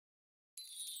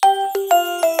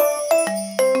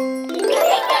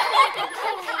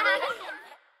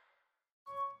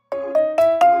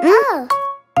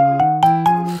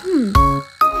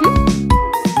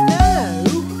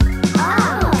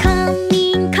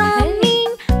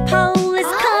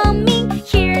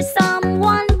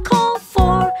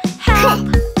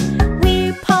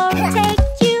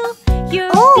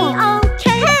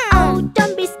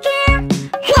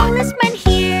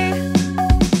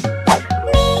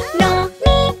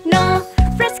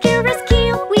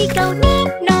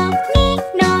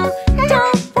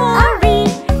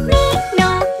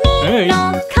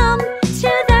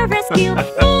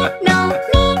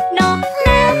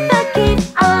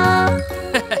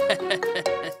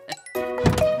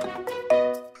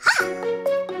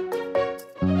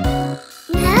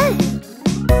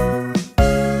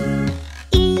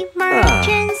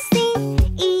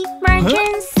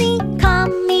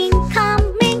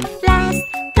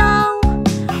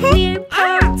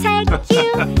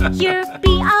you'll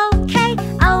be okay.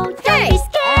 Oh, don't be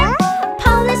scared.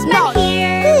 Policeman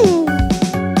here.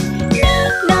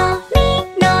 Nino,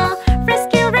 Nino,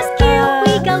 rescue, rescue.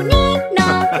 We go Nino,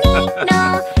 Nino.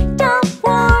 Don't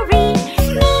worry.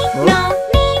 Nino,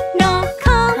 Nino,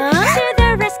 come to the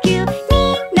rescue.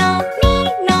 Nino,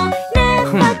 Nino,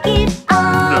 never give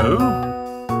up.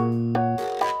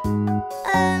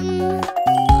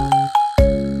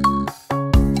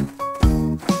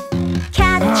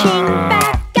 Catching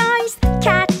bad guys,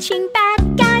 catching bad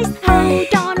guys.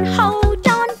 Hold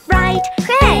on, right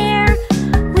there.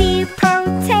 We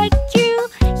protect you,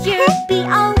 you'll be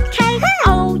okay.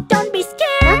 Oh, don't be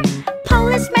scared.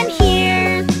 Policeman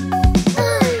here.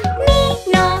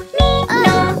 Nino,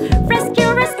 Nino,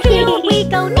 rescue, rescue. We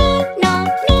go Nino,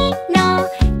 Nino.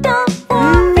 Don't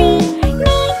worry.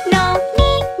 Nino,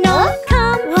 Nino,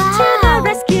 come to the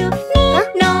rescue.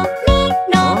 Nino,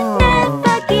 Nino,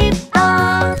 never give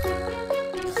up.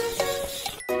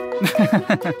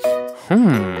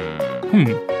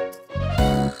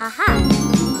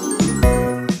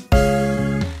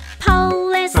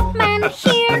 Policeman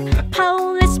here,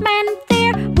 policeman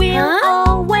there. We'll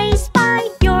always by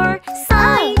your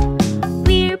side.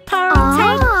 We'll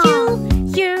protect you,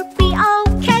 you'll be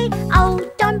okay. Oh,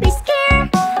 don't be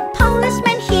scared.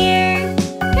 Policeman here.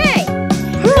 Hey!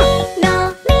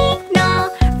 Nino, Nino,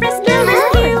 rescue,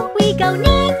 rescue. We go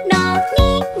Nino,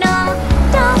 Nino.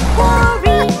 Don't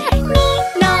worry.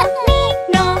 Nino,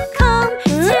 Nino, come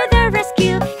to the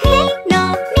rescue. Nino,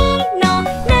 Nino,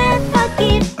 never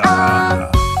give up.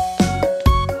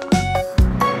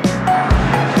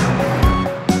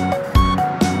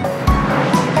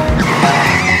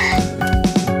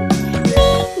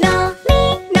 Nino,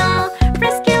 Nino,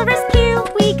 rescue, rescue.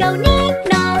 We go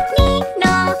Nino,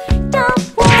 Nino. Don't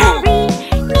worry.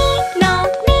 Nino,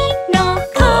 Nino,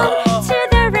 come to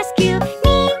the rescue.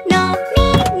 Nino,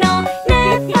 Nino,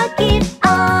 never give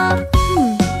up.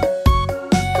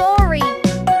 Sorry.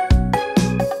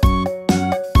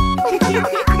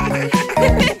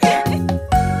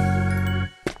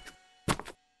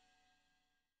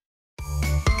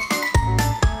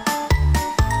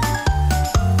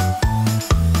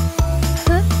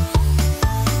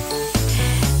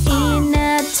 In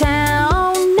a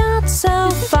town not so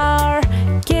far,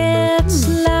 kids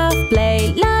laugh,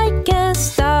 play like a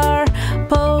star.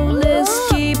 Police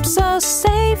keeps us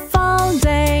safe all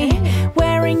day,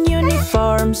 wearing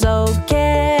uniforms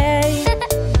okay.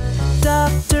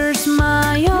 Doctor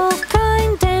smile,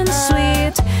 kind and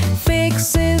sweet,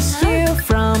 fixes you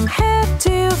from head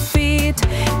to feet.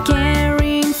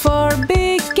 Caring for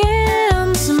big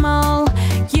and small,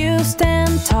 you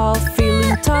stand tall,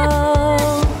 feeling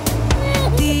tall.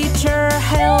 Teacher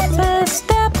help us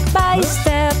step by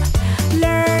step,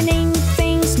 learning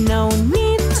things, no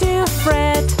need to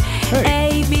fret.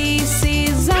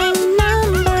 ABCs and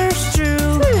numbers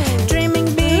true,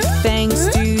 dreaming big thanks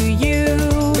to you.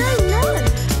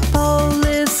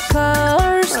 Police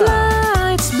cars,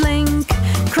 lights blink,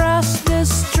 cross the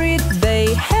street,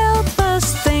 they help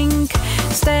us think.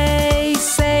 Stay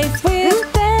safe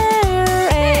with their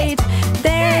aid,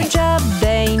 their job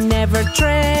they never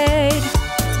trade.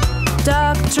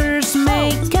 Doctors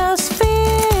make us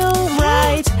feel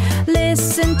right,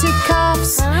 listen to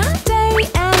cops day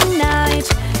and night.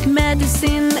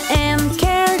 Medicine and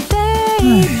care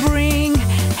they bring,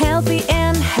 healthy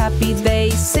and happy they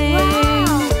sing.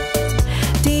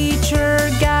 Teacher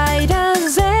guide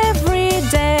us every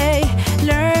day,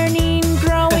 learning,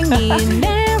 growing in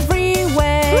every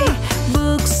way.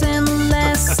 Books and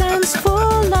lessons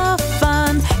full of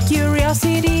fun,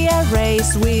 curiosity a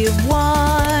race we've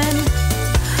won.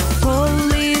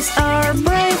 Police are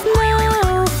brave,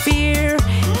 no fear,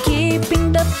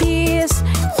 keeping the peace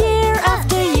year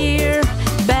after year.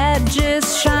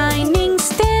 Badges shining,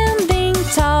 standing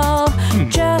tall,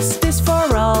 justice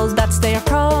for all, that's their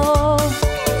call.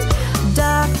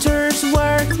 Doctors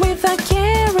work with a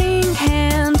caring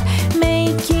hand,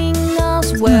 making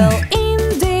us well in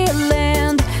the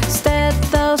land.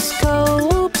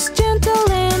 Stethoscopes,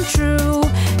 gentle and true,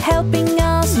 helping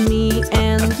us, me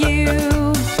and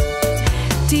you.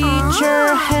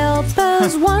 Teacher help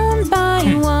us one by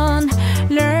one,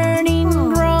 learning,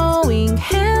 growing,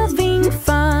 having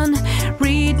fun,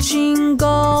 reaching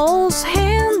goals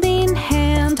hand in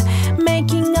hand,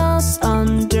 making us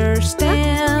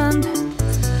understand.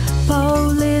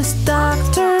 Police,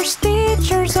 doctors,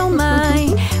 teachers, oh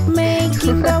my,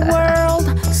 making the world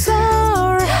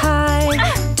soar high,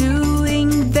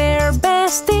 doing their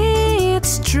best,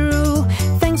 it's true.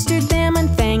 Thanks to them and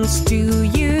thanks to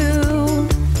you.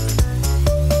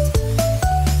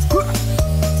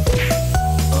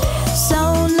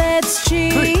 So let's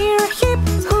cheer.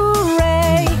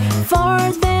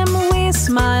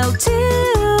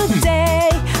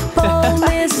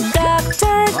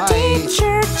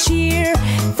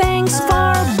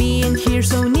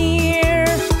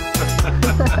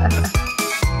 Okay.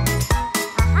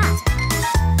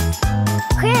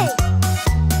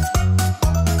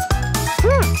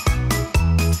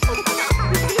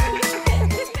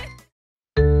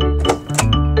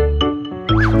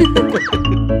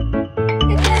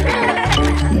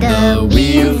 The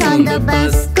wheels on the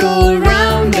bus go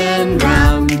round and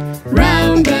round,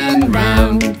 round and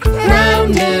round,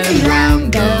 round and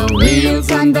round. The wheels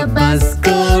on the bus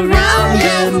go round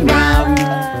and round,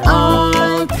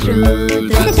 all through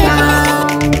the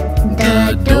town.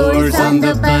 The doors on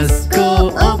the bus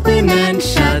go open and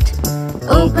shut,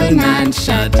 open and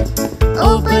shut,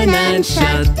 open and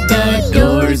shut. The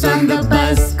doors on the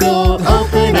bus go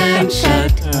open and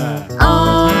shut,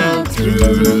 all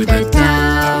through the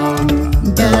town.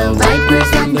 The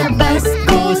wipers on the bus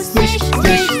go swish,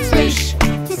 swish, swish,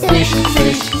 swish,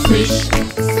 swish, swish,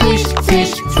 swish,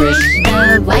 swish, swish.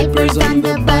 The wipers on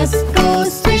the bus go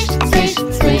swish, swish,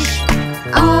 swish,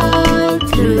 all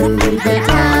through the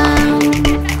town.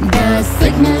 The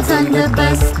signals on the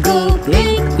bus go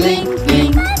blink, blink,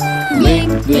 blink,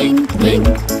 blink, blink, blink,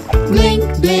 blink,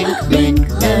 blink, blink.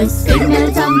 The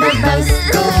signals on the bus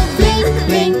go blink,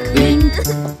 blink, blink,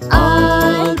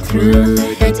 all through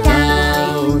the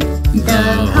town. The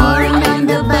horn on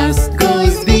the bus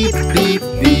goes beep, beep,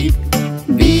 beep,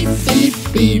 beep, beep,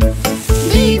 beep,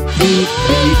 beep, beep, beep.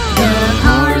 The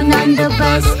horn on the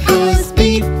bus goes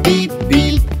beep, beep,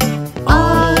 beep,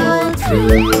 all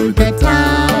through the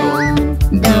town.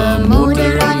 The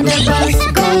motor on the bus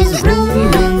goes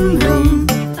vroom, vroom, vroom,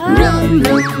 vroom,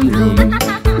 vroom, vroom,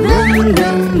 vroom,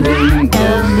 vroom, vroom. The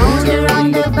motor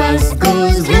on the bus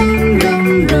goes vroom,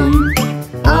 vroom, vroom,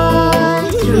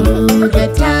 all through the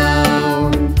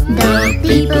town. The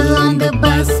people on the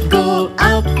bus go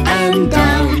up and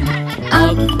down,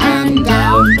 up and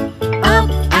down, up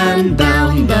and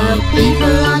down. The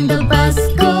people on the bus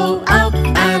go up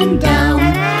and down,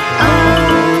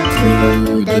 all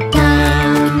through the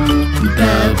town.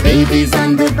 The babies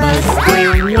on the bus go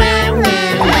wah, wah, wah,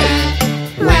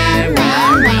 wah, wah,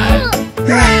 wah,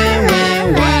 wah,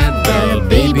 wah, wah. The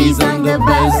babies on the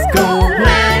bus go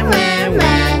wah, wah,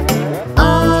 wah,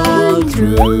 all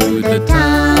through the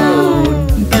town.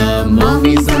 The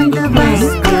mommies on the bus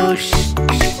go shh,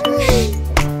 shh,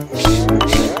 shh,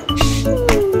 shh,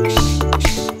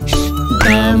 shh.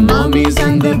 The mommies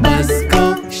on the bus go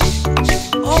shh, shh,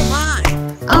 oh my,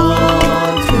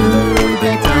 all through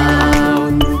the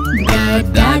town. The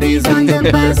daddies on the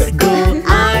bus go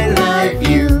I love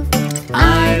you,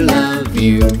 I love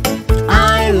you,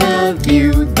 I love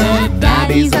you. The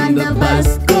daddies on the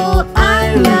bus go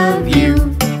I love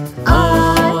you,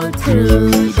 all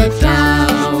through the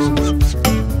town.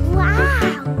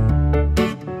 Wow.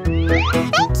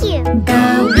 Thank you. The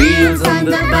wheels on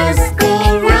the bus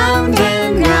go round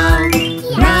and round,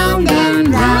 round and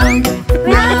round,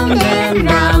 round and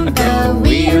round. The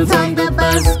wheels on the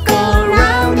bus go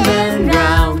round and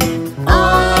round,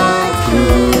 all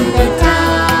through the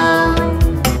town.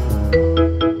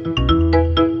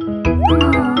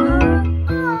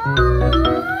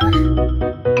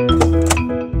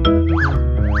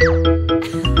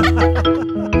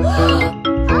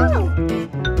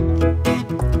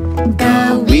 The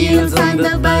wheels on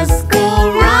the bus go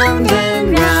round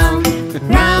and round,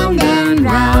 round and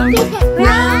round,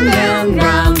 round and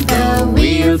round. The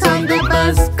wheels on the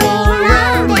bus go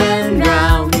round and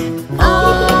round,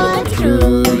 all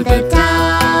through the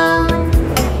town.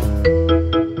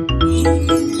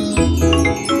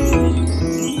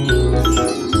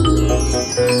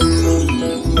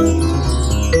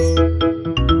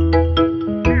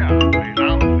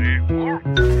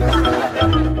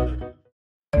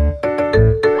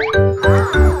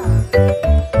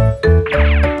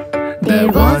 There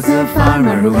was a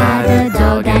farmer who had a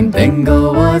dog, and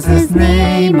Bingo was his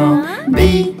name. Oh,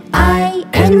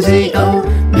 B-I-N-G-O,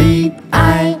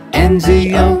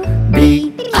 B-I-N-G-O,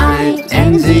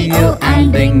 B-I-N-G-O,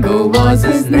 and Bingo was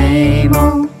his name.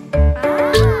 Oh.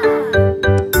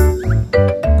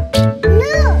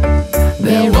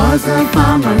 There was a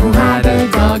farmer who had a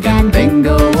dog, and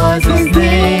Bingo was his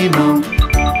name. Oh,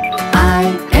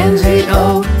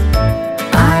 I-N-G-O,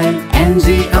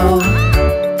 I-N-G-O,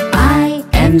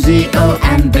 I-N-G-O,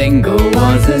 and Bingo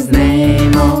was his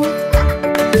name. Oh.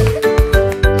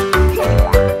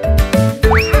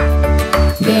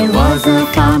 There was a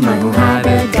farmer who had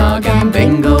a dog, and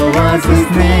Bingo was his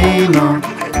name. Oh.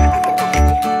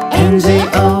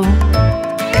 N-G-O,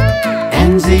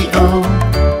 N-G-O,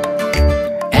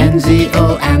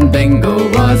 N-G-O, and Bingo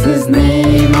was his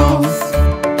name. Oh.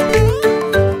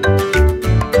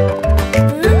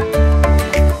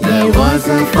 There was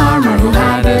a farmer who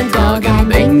had a dog, and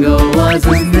Bingo was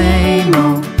his name.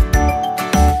 Oh.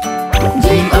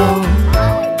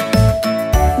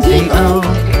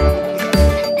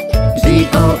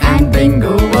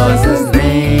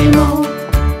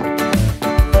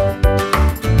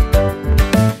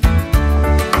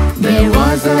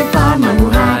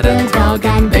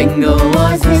 Bingo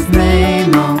was his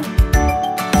name. Oh,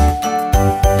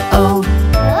 oh,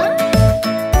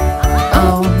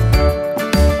 oh,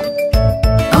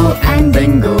 oh, and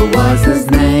Bingo was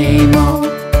his name. Oh,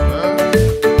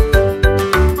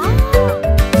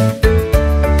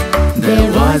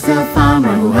 there was a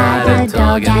farmer who had a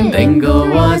dog, and Bingo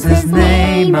was his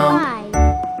name. Oh,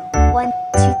 1,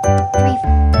 2, 3,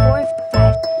 4,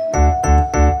 5.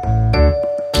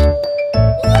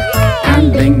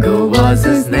 and Bingo was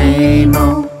his name.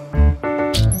 Oh,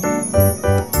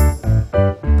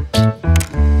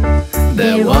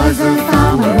 there was a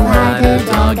farmer who had a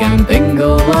dog, and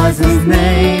Bingo was his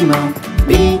name. Oh,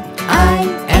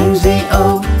 B-I-N-G-O.